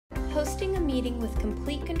Hosting a meeting with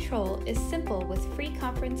complete control is simple with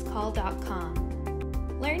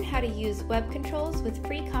FreeConferenceCall.com. Learn how to use web controls with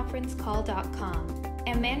FreeConferenceCall.com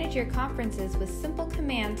and manage your conferences with simple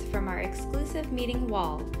commands from our exclusive meeting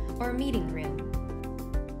wall or meeting room.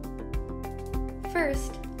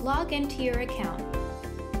 First, log into your account.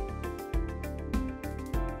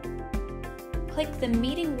 Click the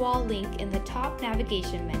Meeting Wall link in the top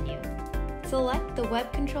navigation menu. Select the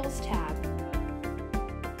Web Controls tab.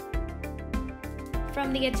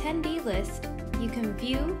 From the attendee list, you can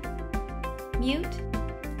view, mute,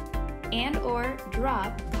 and/or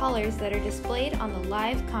drop callers that are displayed on the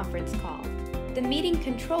live conference call. The meeting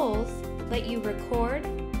controls let you record,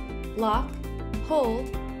 lock, hold,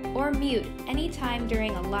 or mute anytime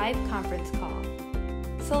during a live conference call.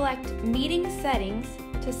 Select Meeting Settings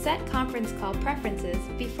to set conference call preferences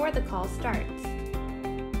before the call starts.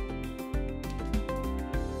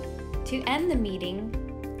 To end the meeting,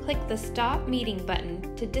 click the Stop Meeting button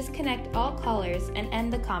to disconnect all callers and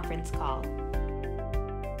end the conference call.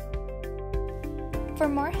 For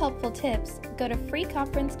more helpful tips, go to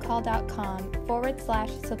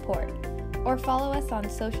FreeConferenceCall.com/support or follow us on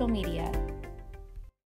social media.